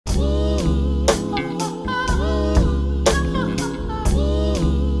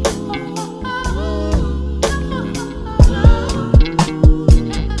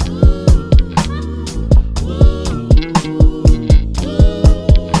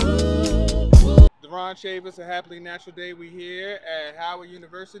Ron Chavis, A Happily Natural Day. We here at Howard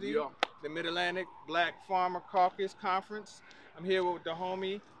University, Yeah. the Mid-Atlantic Black Farmer Caucus Conference. I'm here with the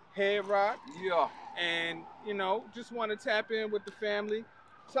homie Head-Roc, Yeah. and just want to tap in with the family.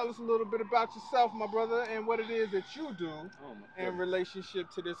 Tell us a little bit about yourself, my brother, and what it is that you do in relationship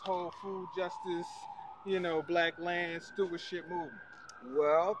to this whole food justice, black land stewardship movement.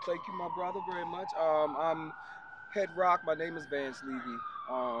 Well, thank you, my brother, very much. I'm Head-Roc. My name is Bensley.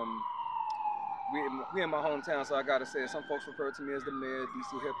 Um, we in my hometown, so I gotta say it. Some folks refer to me as the mayor,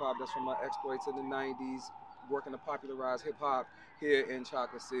 DC hip hop. That's from my exploits in the '90s, working to popularize hip hop here in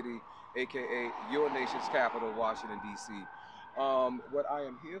Chocolate City, aka your nation's capital, Washington D.C. What I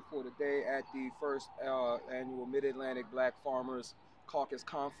am here for today at the first annual Mid-Atlantic Black Farmers Caucus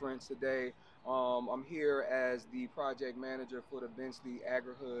Conference today. I'm here as the project manager for the Bensley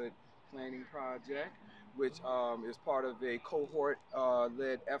Agrihood Planning Project, which is part of a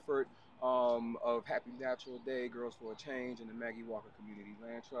cohort-led effort of Happy Natural Day, Girls for a Change, and the Maggie Walker Community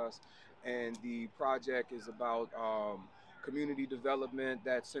Land Trust. And the project is about community development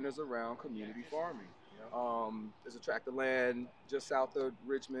that centers around community farming. There's a tract of land just south of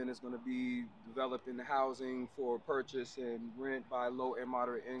Richmond. Is going to be developed into housing for purchase and rent by low and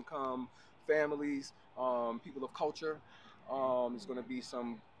moderate income families, people of culture. There's going to be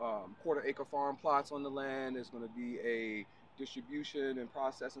some quarter-acre farm plots on the land. There's going to be a distribution and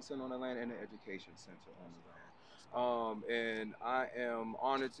processing center on the land and an education center on the land. And I am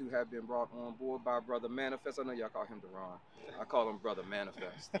honored to have been brought on board by Brother Manifest. I know y'all call him Deron. I call him Brother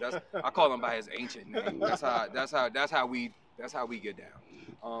Manifest. I call him by his ancient name. That's how we get down.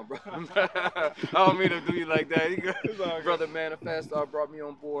 I don't mean to do you like that. Brother Manifest brought me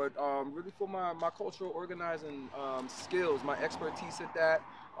on board really for my cultural organizing skills, my expertise at that.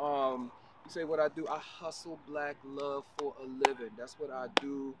 You say what I do. I hustle black love for a living. That's what I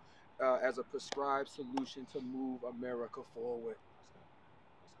do as a prescribed solution to move America forward.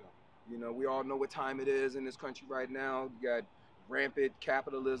 Let's go. You know, we all know what time it is in this country right now. You got rampant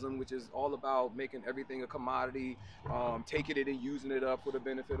capitalism, which is all about making everything a commodity, taking it and using it up for the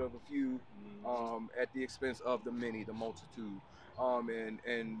benefit of a few, at the expense of the many, the multitude.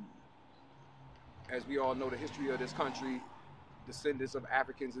 And as we all know, the history of this country, descendants of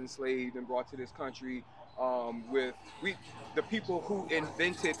Africans enslaved and brought to this country, the people who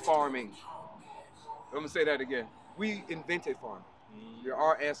invented farming. I'm gonna say that again. We invented farming.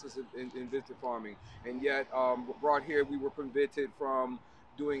 Our ancestors invented farming, and yet brought here, we were prevented from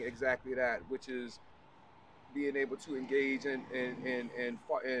doing exactly that, which is being able to engage in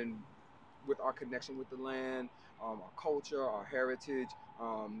with our connection with the land, our culture, our heritage,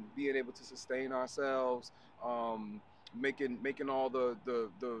 being able to sustain ourselves, making all the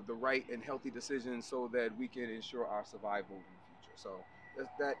right and healthy decisions so that we can ensure our survival in the future. So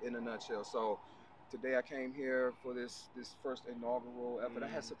that's that in a nutshell. So today I came here for this first inaugural effort. I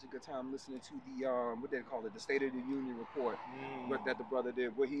had such a good time listening to the what they call it, the State of the Union report, that the brother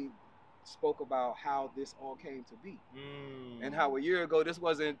did, where he spoke about how this all came to be, and how a year ago this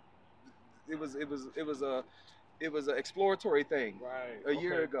wasn't. It was an exploratory thing, right? A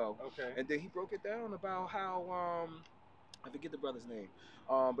year ago, and then he broke it down about how I forget the brother's name,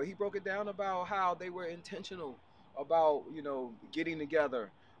 but he broke it down about how they were intentional about getting together.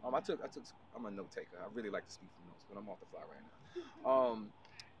 I'm a note taker. I really like to speak for notes, but I'm off the fly right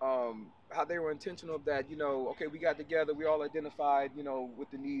now. How they were intentional of that, okay, we got together, we all identified, what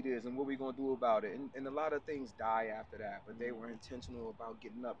the need is and what we're gonna do about it. And a lot of things die after that, but they were intentional about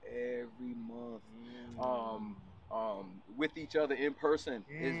getting up every month. With each other in person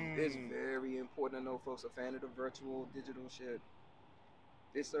is very important. I know folks are a fan of the virtual digital shit.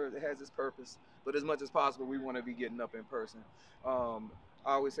 It has its purpose, but as much as possible, we want to be getting up in person.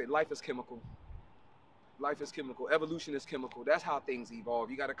 I always say life is chemical. Life is chemical. Evolution is chemical. That's how things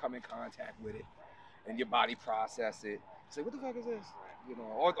evolve. You got to come in contact with it, and your body process it. Say, what the fuck is this?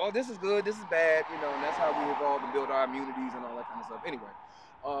 Or this is good, this is bad. And that's how we evolve and build our immunities and all that kind of stuff. Anyway,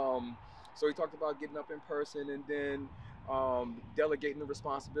 so he talked about getting up in person, and then delegating the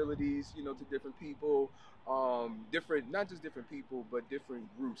responsibilities, to different people, not just different people, but different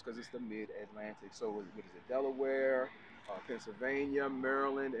groups, because it's the Mid-Atlantic. So what is it? Delaware, Pennsylvania,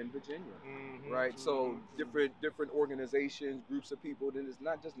 Maryland, and Virginia, right? So different organizations, groups of people. Then it's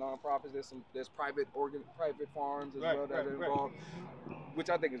not just nonprofits. There's private farms as well that are involved, which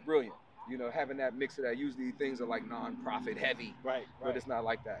I think is brilliant. Having that mix of that. Usually things are like nonprofit heavy, but it's not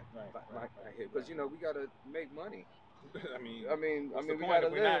like that. Because we gotta make money. I mean, we gotta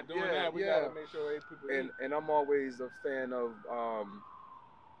live. We're not doing that. We gotta make sure people eat. And I'm always a fan of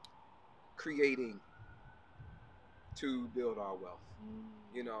creating to build our wealth.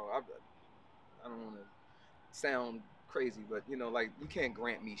 don't want to sound crazy, but you know, like you can't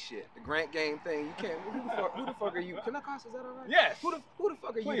grant me shit. The grant game thing, you can't. Who the fuck are you? Can I cuss? Is that all right? Yes. Who the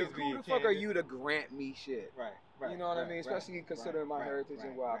fuck are you? Who the fuck are you to grant me shit? Right. You know what I mean? Especially considering my heritage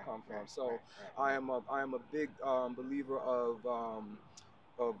and where I come from. So I am a big believer of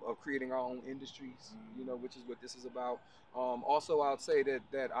creating our own industries, you know, which is what this is about. Also, I'll say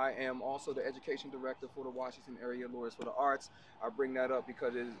that I am also the education director for the Washington Area Lawyers for the Arts. I bring that up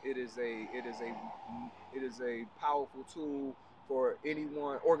because it is a powerful tool for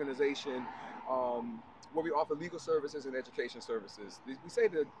organization, where we offer legal services and education services. We say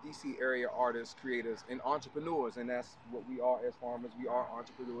the DC area artists, creators, and entrepreneurs, and that's what we are as farmers. We are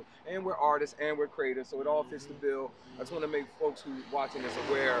entrepreneurs, and we're artists, and we're creators, so it all fits the bill. I just want to make folks who are watching this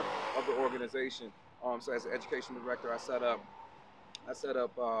aware of the organization. So as an education director, I set up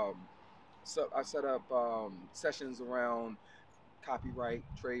sessions around copyright,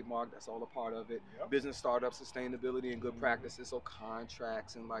 trademark, that's all a part of it. Yep. Business startup, sustainability, and good practices, so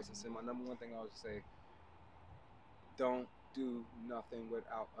contracts and licensing. My number one thing I always say, don't do nothing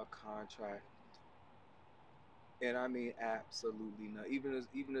without a contract. And I mean absolutely not. Even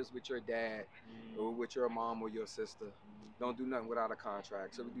as with your dad or with your mom or your sister, don't do nothing without a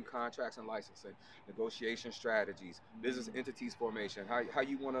contract. So we do contracts and licensing, negotiation strategies, business entities formation, how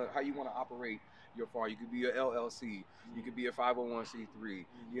you wanna operate your farm. You could be a LLC, you could be a 501c3,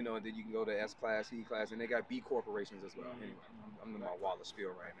 you know, and then you can go to S class, E class, and they got B corporations as well. Anyway, I'm in my Wallace spiel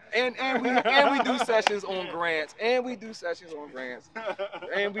right now. And we do sessions on grants, and we do sessions on grants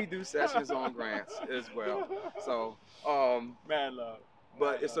as well. So mad love.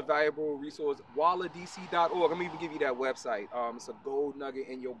 But it's a valuable resource. walladc.org. I'm gonna even give you that website. It's a gold nugget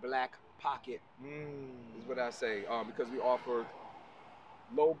in your black pocket, is what I say. Because we offer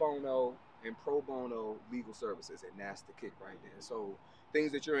low bono and pro bono legal services, and that's the kick right there. So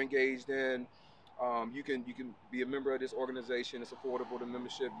things that you're engaged in, you can be a member of this organization. It's affordable, the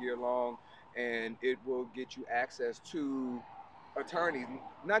membership year long, and it will get you access to attorneys,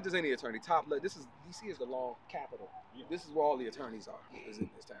 not just any attorney. This is DC is the law capital. Yeah. This is where all the attorneys are, is in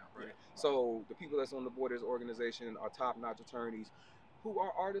this town, right? Yeah. So the people that's on the board of this organization are top-notch attorneys who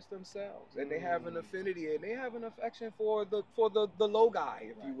are artists themselves, and they have an affinity and they have an affection for the low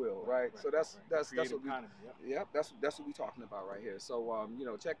guy, if you will, right? So that's what that's what we're talking about right here. So you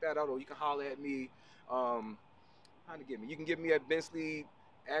know, check that out, or you can holler at me. How to get me? You can get me at Bensley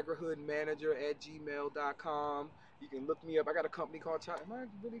agrihoodmanager@gmail.com. You can look me up. I got a company called Am I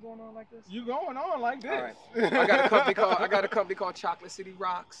really going on like this? You going on like this? All right. I got a company called Chocolate City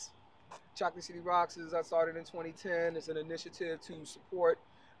Rocks. Chocolate City Rocks I started in 2010. It's an initiative to support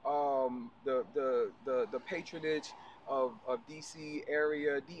the patronage of DC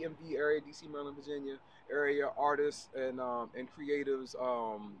area, DMV area, DC, Maryland, Virginia area artists and creatives.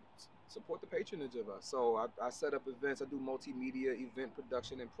 Support the patronage of us. So I set up events. I do multimedia event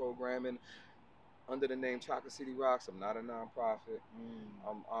production and programming under the name Chocolate City Rocks. I'm not a nonprofit.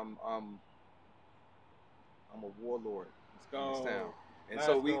 I'm a warlord in this town. And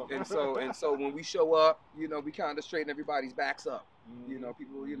so when we show up, you know, we kind of straighten everybody's backs up. You know,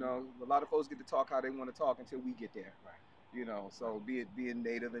 people, you know, a lot of folks get to talk how they want to talk until we get there. Right. You know, so being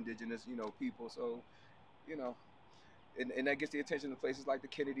native, indigenous, you know, people. So, you know, and that gets the attention of places like the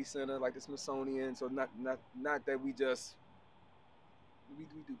Kennedy Center, like the Smithsonian. So not that we just we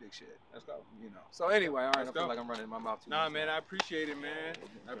do big shit. Let's go. You know. So anyway, all right. I feel like I'm running my mouth too much. Nah, man, I appreciate it, man.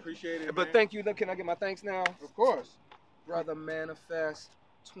 I appreciate it. But thank you. Can I get my thanks now? Of course. Brother Manifest,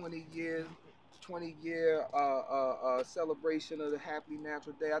 20 year celebration of the Happy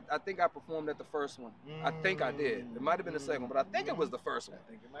Natural Day. I think I performed at the first one. I think I did. It might have been the second one, but I think it was the first one. I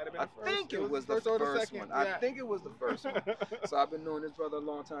think it might have been the first. I think it was the first one. I think it was the first one. So I've been knowing this brother a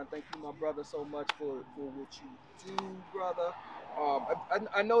long time. Thank you, my brother, so much for what you do, brother.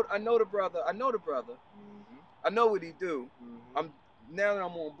 I know the brother. I know what he do. Now that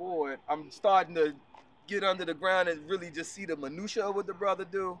I'm on board, I'm starting to get under the ground and really just see the minutia of what the brother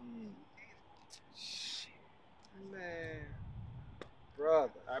do. Man,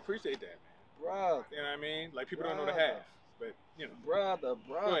 brother. I appreciate that, man. Brother. You know what I mean? Like, people don't know the half, but, you know. Brother.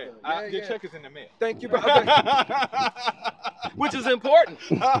 Go ahead. Your check is in the mail. Thank you, brother. Which is important.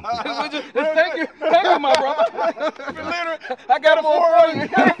 Thank you, my brother. I got him on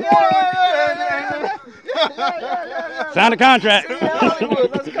yeah. Sign the contract.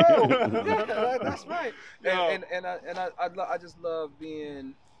 Hollywood, let's go. Yeah, that's right. And I just love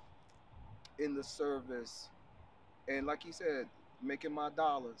being in the service, and like he said, making my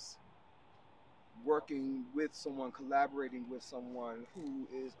dollars, working with someone, collaborating with someone who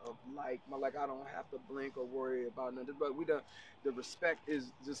is of like I don't have to blink or worry about nothing. But the respect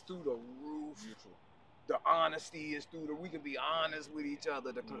is just through the roof. truth. The honesty is through we can be honest with each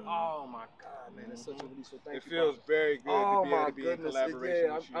other. Oh my God, man, it's such a release. So thank you. It feels very good to be able to be in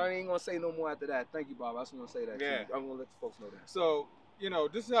collaboration with you. I ain't gonna say no more after that. Thank you, Bob. I just want to say that. Yeah. I'm gonna let the folks know that. So, you know,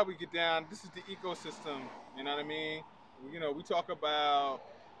 this is how we get down. This is the ecosystem. You know what I mean? You know, we talk about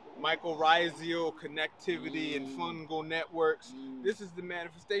mycorrhizal connectivity and fungal networks. This is the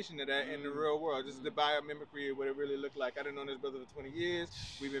manifestation of that in the real world. This is the biomimicry of what it really looked like. I didn't know this brother for 20 years.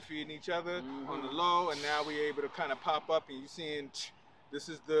 We've been feeding each other on the low, and now we're able to kind of pop up, and you're seeing this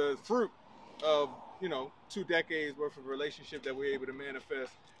is the fruit of, you know, 2 decades worth of relationship that we're able to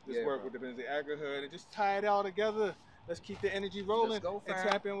manifest this work with the Bensley Agrihood and just tie it all together. Let's keep the energy rolling and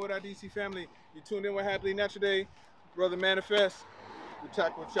tap in with our DC family. You tuned in with Happily Natural Day. Brother Manifest. We'll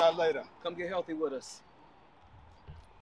talk with y'all later. Come get healthy with us.